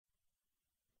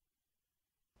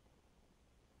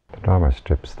The Dhamma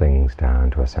strips things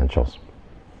down to essentials.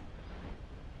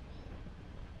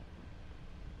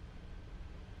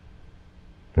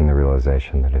 And the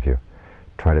realization that if you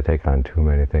try to take on too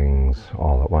many things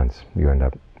all at once, you end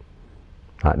up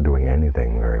not doing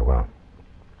anything very well.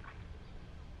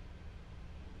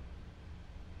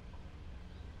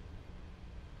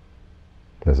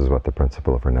 This is what the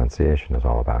principle of renunciation is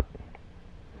all about.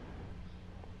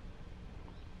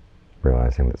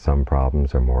 Realizing that some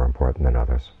problems are more important than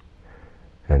others,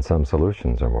 and some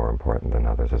solutions are more important than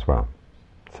others as well.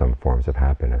 Some forms of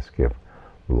happiness give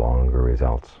longer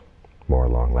results, more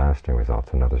long-lasting results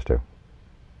than others do.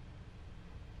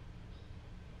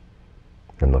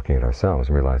 And looking at ourselves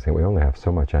and realizing we only have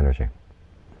so much energy.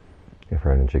 If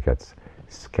our energy gets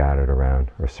scattered around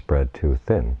or spread too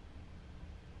thin,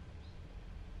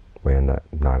 we end up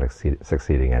not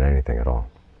succeeding at anything at all.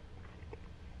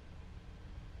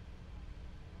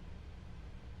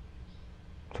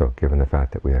 So given the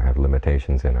fact that we have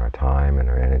limitations in our time and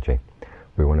our energy,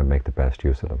 we want to make the best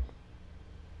use of them.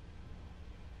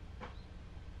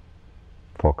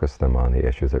 Focus them on the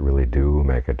issues that really do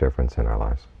make a difference in our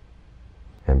lives,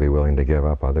 and be willing to give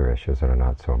up other issues that are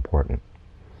not so important.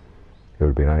 It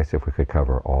would be nice if we could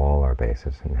cover all our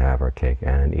bases and have our cake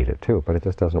and eat it too, but it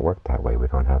just doesn't work that way. We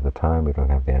don't have the time, we don't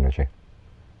have the energy.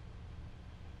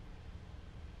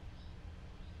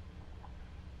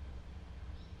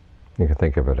 You can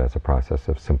think of it as a process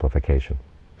of simplification.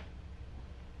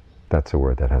 That's a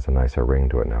word that has a nicer ring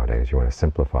to it nowadays. You want to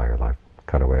simplify your life,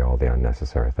 cut away all the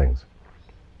unnecessary things.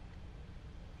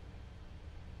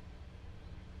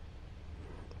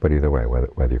 But either way,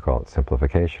 whether you call it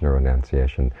simplification or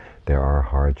renunciation, there are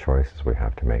hard choices we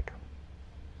have to make.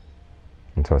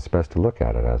 And so it's best to look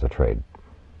at it as a trade.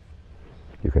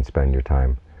 You can spend your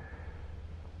time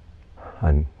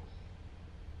on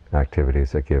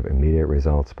activities that give immediate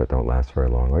results but don't last very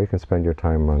long, or you can spend your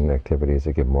time on activities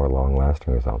that give more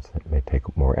long-lasting results that may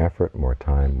take more effort, more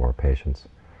time, more patience,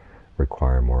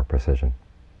 require more precision.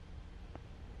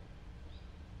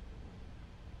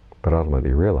 But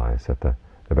ultimately you realize that the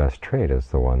best trade is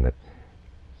the one that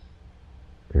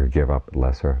you give up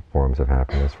lesser forms of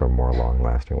happiness for more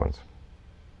long-lasting ones.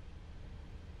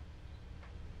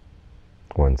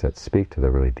 Ones that speak to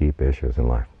the really deep issues in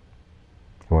life.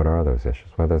 And what are those issues?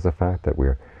 Well, there's the fact that we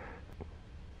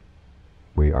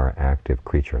are active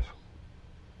creatures.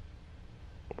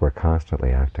 We're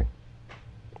constantly acting,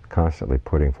 constantly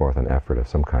putting forth an effort of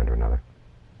some kind or another.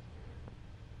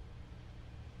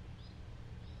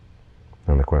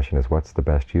 And the question is, what's the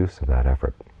best use of that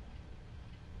effort?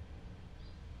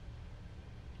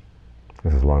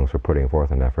 Because as long as we're putting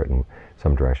forth an effort in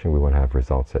some direction, we want to have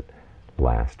results that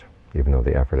last, even though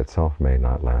the effort itself may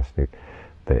not last.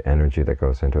 The energy that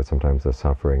goes into it, sometimes the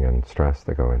suffering and stress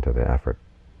that go into the effort,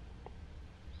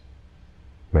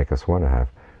 make us want to have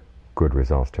good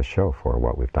results to show for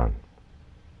what we've done.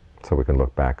 So we can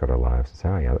look back at our lives and say,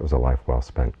 oh yeah, that was a life well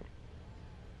spent.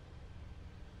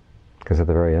 Because at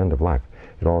the very end of life,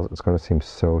 it's going to seem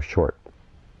so short.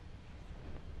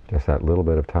 Just that little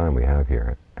bit of time we have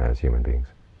here as human beings.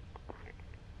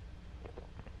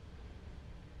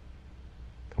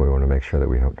 We want to make sure that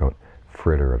we don't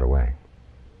fritter it away.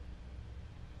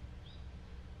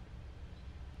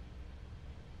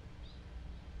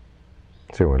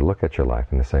 So you would look at your life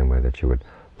in the same way that you would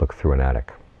look through an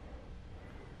attic,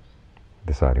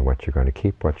 deciding what you're going to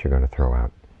keep, what you're going to throw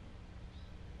out.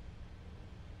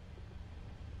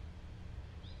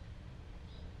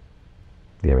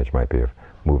 The image might be of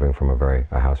moving from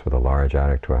a house with a large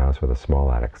attic to a house with a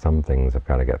small attic. Some things have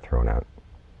got to get thrown out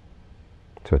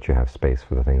so that you have space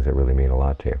for the things that really mean a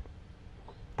lot to you.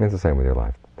 It's the same with your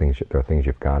life. There are things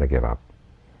you've got to give up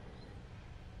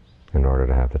in order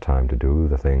to have the time to do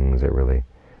the things that really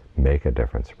make a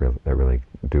difference, that really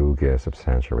do give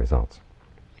substantial results.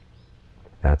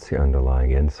 That's the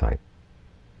underlying insight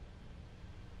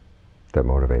that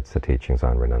motivates the teachings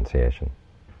on renunciation.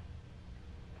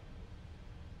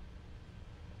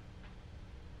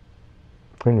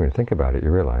 And when you think about it, you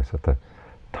realize that the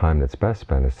time that's best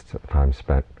spent is time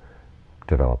spent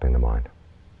developing the mind,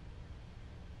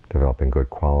 developing good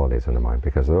qualities in the mind,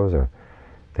 because those are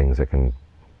things that can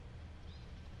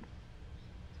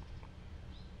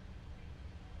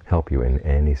help you in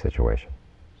any situation.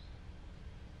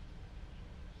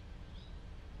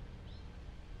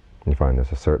 You find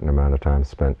there's a certain amount of time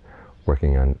spent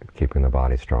working on keeping the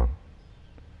body strong.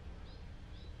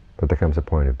 But there comes a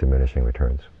point of diminishing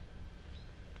returns.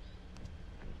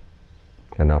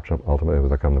 And ultimately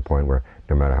will come the point where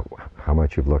no matter how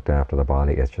much you've looked after the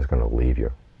body, it's just going to leave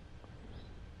you.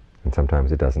 And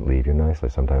sometimes it doesn't leave you nicely.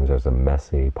 Sometimes there's a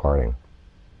messy parting.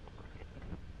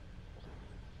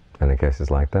 And in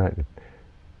cases like that,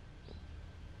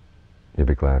 you'll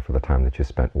be glad for the time that you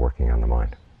spent working on the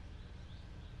mind.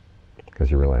 Because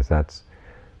you realize that's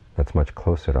much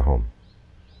closer to home.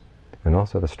 And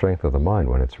also the strength of the mind,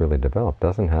 when it's really developed,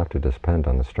 doesn't have to depend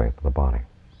on the strength of the body.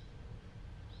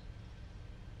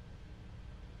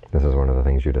 This is one of the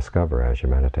things you discover as you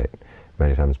meditate.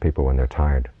 Many times people, when they're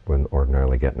tired, would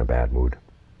ordinarily get in a bad mood.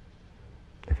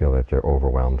 They feel that they're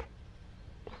overwhelmed,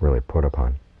 really put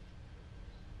upon.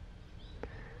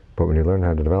 But when you learn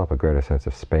how to develop a greater sense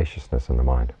of spaciousness in the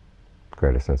mind,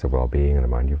 greater sense of well-being in the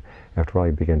mind, after all,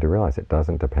 you begin to realize it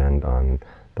doesn't depend on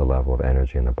the level of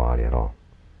energy in the body at all.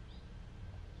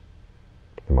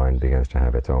 The mind begins to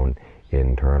have its own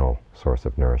internal source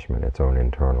of nourishment, its own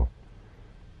internal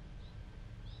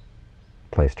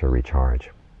place to recharge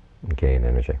and gain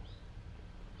energy.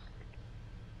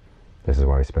 This is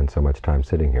why we spend so much time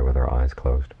sitting here with our eyes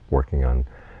closed, working on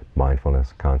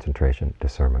mindfulness, concentration,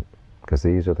 discernment. Because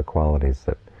these are the qualities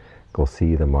that will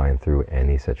see the mind through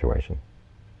any situation.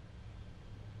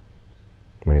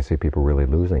 When you see people really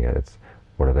losing it, it's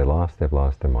what have they lost? They've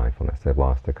lost their mindfulness, they've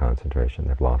lost their concentration,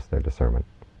 they've lost their discernment.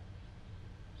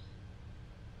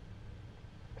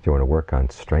 So you want to work on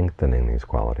strengthening these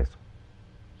qualities.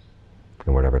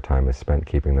 And whatever time is spent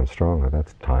keeping them stronger,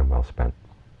 that's time well spent.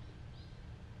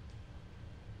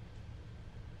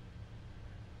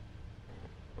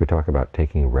 We talk about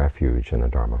taking refuge in the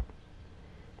Dharma.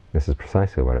 This is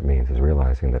precisely what it means, is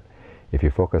realizing that if you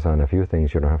focus on a few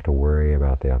things, you don't have to worry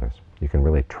about the others. You can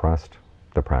really trust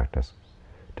the practice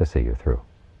to see you through.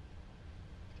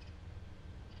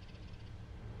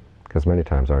 Because many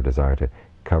times our desire to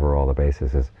cover all the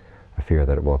bases is a fear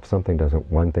that, well, if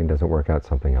one thing doesn't work out,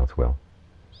 something else will.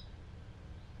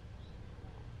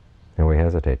 And we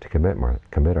hesitate to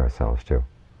commit ourselves to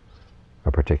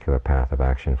a particular path of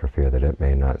action for fear that it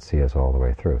may not see us all the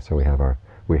way through. So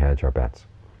we hedge our bets.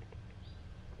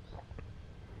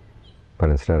 But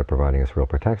instead of providing us real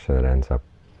protection, it ends up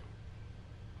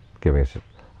giving us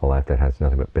a life that has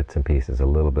nothing but bits and pieces, a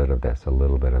little bit of this, a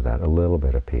little bit of that, a little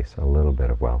bit of peace, a little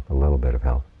bit of wealth, a little bit of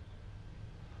health.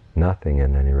 Nothing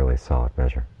in any really solid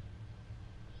measure.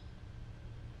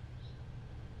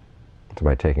 So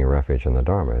by taking refuge in the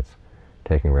Dharma, it's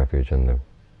taking refuge in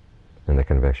the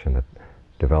conviction that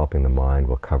developing the mind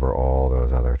will cover all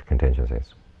those other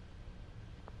contingencies.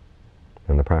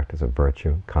 And the practice of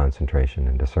virtue, concentration,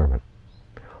 and discernment.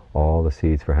 All the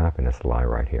seeds for happiness lie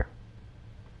right here.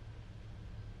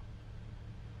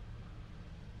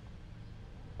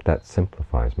 That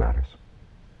simplifies matters.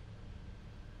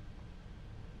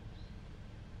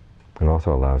 And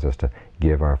also allows us to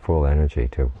give our full energy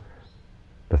to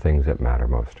the things that matter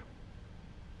most.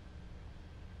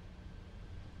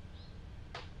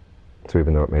 So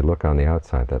even though it may look on the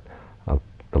outside that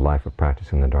the life of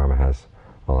practicing the Dharma has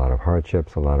a lot of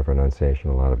hardships, a lot of renunciation,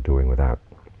 a lot of doing without,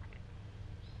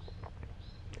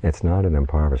 it's not an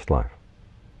impoverished life.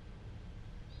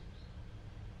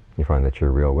 You find that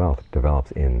your real wealth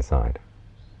develops inside.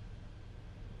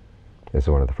 This is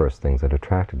one of the first things that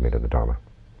attracted me to the Dharma,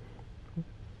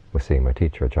 was seeing my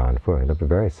teacher, John Fu. He lived a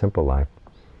very simple life,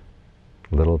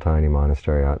 little tiny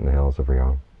monastery out in the hills of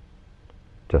Riyong,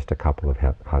 just a couple of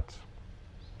huts,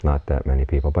 not that many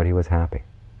people, but he was happy.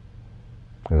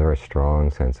 There was a very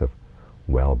strong sense of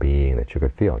well-being that you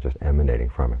could feel just emanating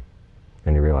from him.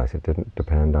 And you realize it didn't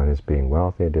depend on his being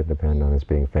wealthy, it didn't depend on his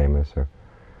being famous or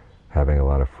having a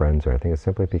lot of friends or anything. It's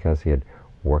simply because he had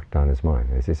worked on his mind.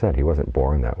 As he said, he wasn't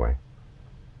born that way.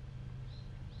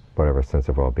 Whatever sense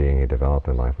of well-being he developed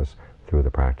in life was through the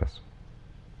practice.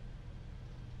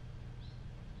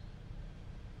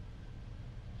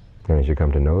 And as you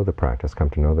come to know the practice,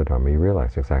 come to know the Dharma, you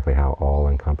realize exactly how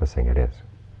all-encompassing it is.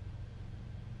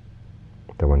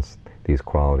 That once these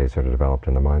qualities are developed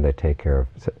in the mind, they take care of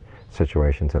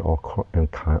situations in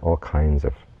all kinds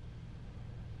of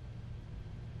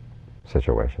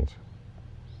situations.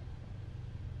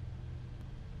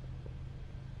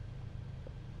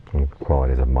 And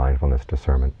qualities of mindfulness,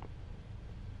 discernment,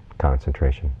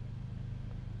 concentration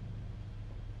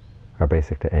are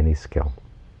basic to any skill,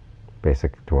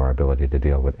 basic to our ability to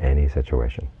deal with any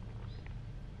situation.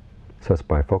 So it's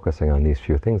by focusing on these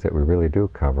few things that we really do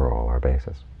cover all our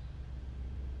bases.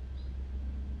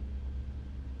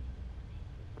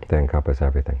 They encompass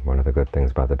everything. One of the good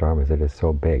things about the Dharma is it is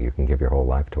so big, you can give your whole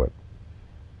life to it.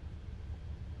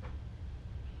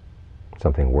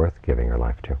 Something worth giving your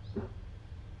life to.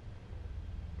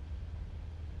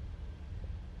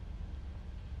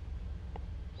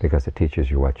 Because it teaches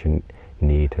you what you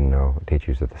need to know. It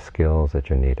teaches you the skills that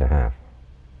you need to have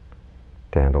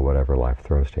to handle whatever life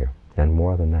throws to you. And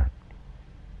more than that.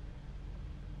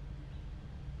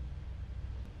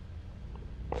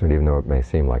 So even though it may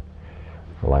seem like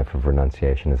a life of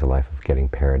renunciation is a life of getting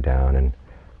pared down and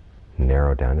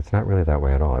narrowed down, it's not really that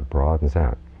way at all. It broadens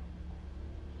out.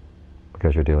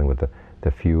 Because you're dealing with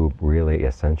the few really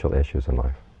essential issues in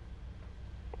life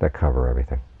that cover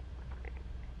everything.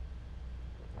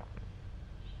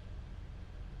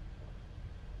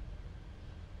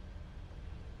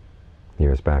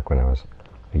 Years back when I was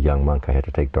a young monk, I had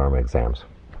to take Dharma exams.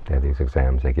 They have these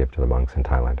exams they give to the monks in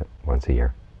Thailand once a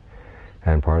year.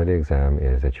 And part of the exam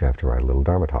is that you have to write a little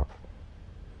Dharma talk.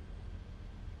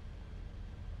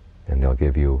 And they'll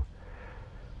give you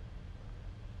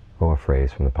a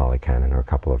phrase from the Pali Canon or a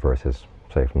couple of verses,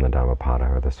 say from the Dhammapada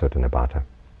or the Sutta Nibbata.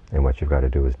 And what you've got to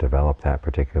do is develop that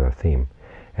particular theme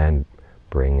and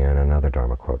bring in another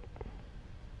Dharma quote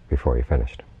before you're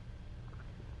finished.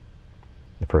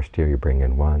 The first year you bring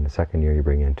in one, the second year you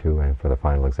bring in two, and for the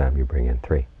final exam you bring in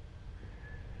three.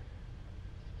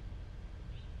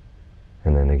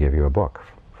 And then they give you a book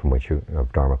from which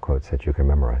of Dharma quotes that you can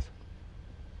memorize.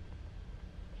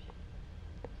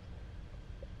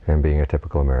 And being a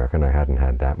typical American, I hadn't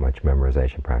had that much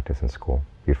memorization practice in school.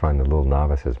 You'd find the little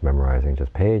novices memorizing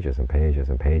just pages and pages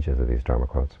and pages of these Dharma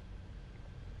quotes.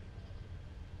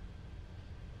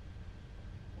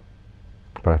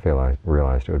 But I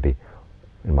realized it would be,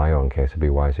 in my own case, it would be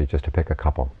wiser just to pick a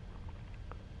couple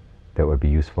that would be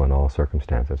useful in all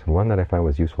circumstances. And one that I found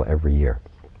was useful every year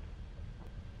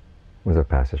was a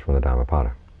passage from the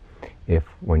Dhammapada. If,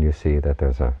 when you see that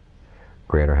there's a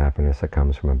greater happiness that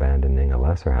comes from abandoning a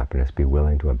lesser happiness, be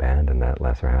willing to abandon that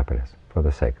lesser happiness for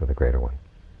the sake of the greater one.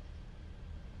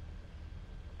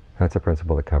 That's a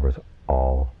principle that covers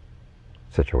all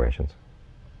situations.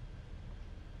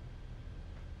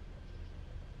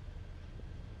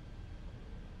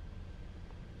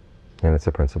 And it's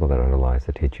a principle that underlies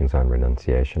the teachings on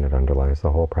renunciation. It underlies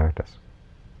the whole practice.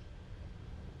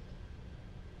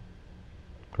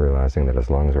 Realizing that as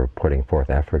long as we're putting forth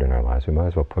effort in our lives, we might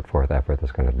as well put forth effort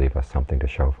that's going to leave us something to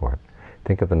show for it.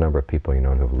 Think of the number of people you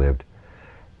know who've lived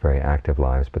very active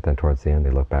lives, but then towards the end they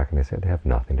look back and they say they have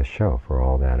nothing to show for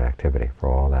all that activity, for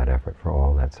all that effort, for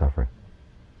all that suffering.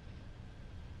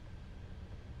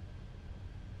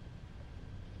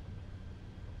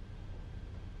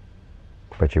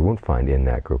 But you won't find in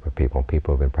that group of people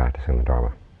who've been practicing the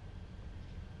Dharma.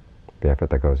 The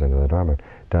effort that goes into the Dharma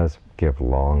does give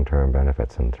long-term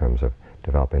benefits in terms of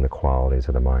developing the qualities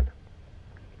of the mind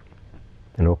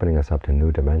and opening us up to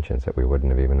new dimensions that we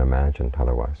wouldn't have even imagined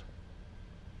otherwise.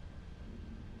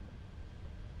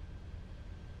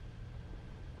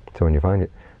 So when you find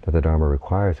it that the Dharma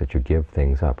requires that you give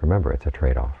things up, remember, it's a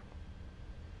trade-off.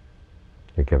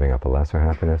 You're giving up a lesser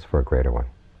happiness for a greater one.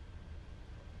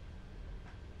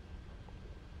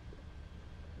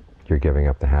 You're giving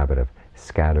up the habit of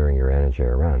scattering your energy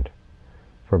around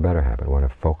for a better habit, one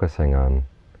of focusing on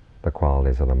the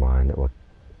qualities of the mind that will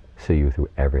see you through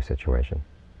every situation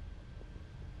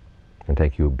and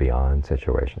take you beyond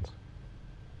situations.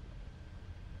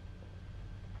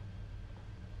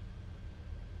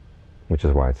 Which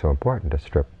is why it's so important to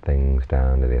strip things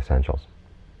down to the essentials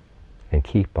and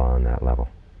keep on that level.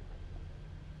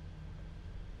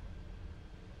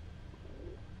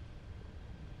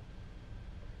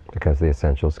 Because the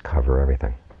essentials cover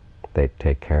everything. They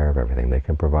take care of everything. They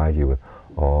can provide you with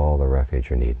all the refuge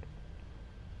you need.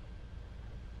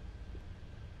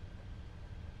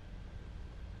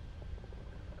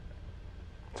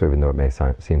 So even though it may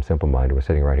seem simple-minded, we're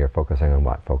sitting right here focusing on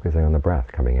what? Focusing on the breath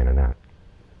coming in and out.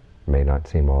 It may not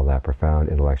seem all that profound,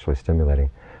 intellectually stimulating,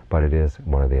 but it is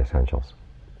one of the essentials.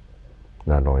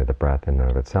 Not only the breath in and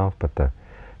of itself, but the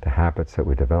habits that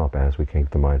we develop as we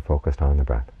keep the mind focused on the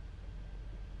breath.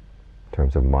 In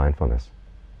terms of mindfulness,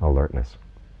 alertness,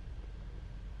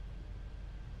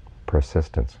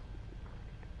 persistence,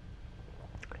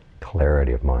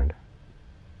 clarity of mind.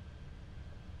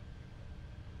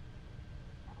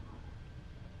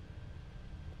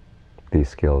 These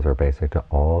skills are basic to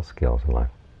all skills in life.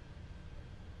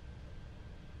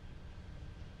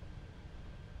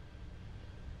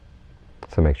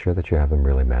 So make sure that you have them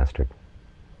really mastered.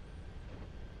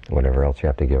 Whatever else you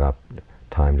have to give up,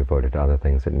 time devoted to other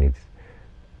things that needs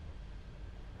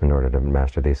in order to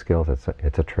master these skills,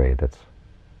 it's a trade that's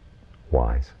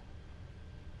wise.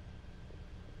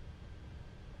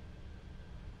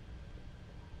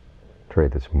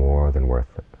 Trade that's more than worth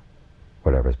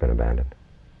whatever's been abandoned.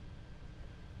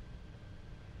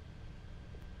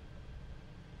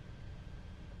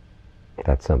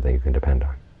 That's something you can depend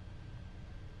on.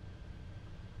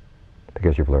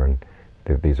 Because you've learned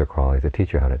that these are qualities that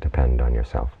teach you how to depend on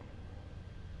yourself.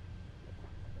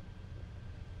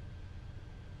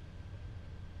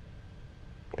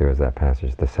 There is that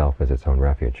passage, the self is its own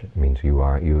refuge. It means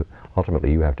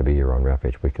ultimately you have to be your own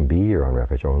refuge. We can be your own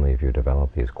refuge only if you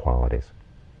develop these qualities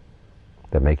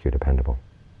that make you dependable.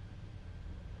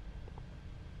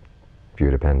 If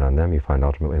you depend on them, you find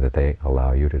ultimately that they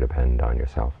allow you to depend on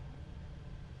yourself.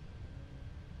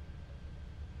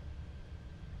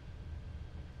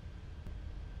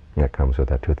 And that comes with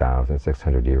that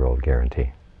 2,600-year-old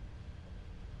guarantee.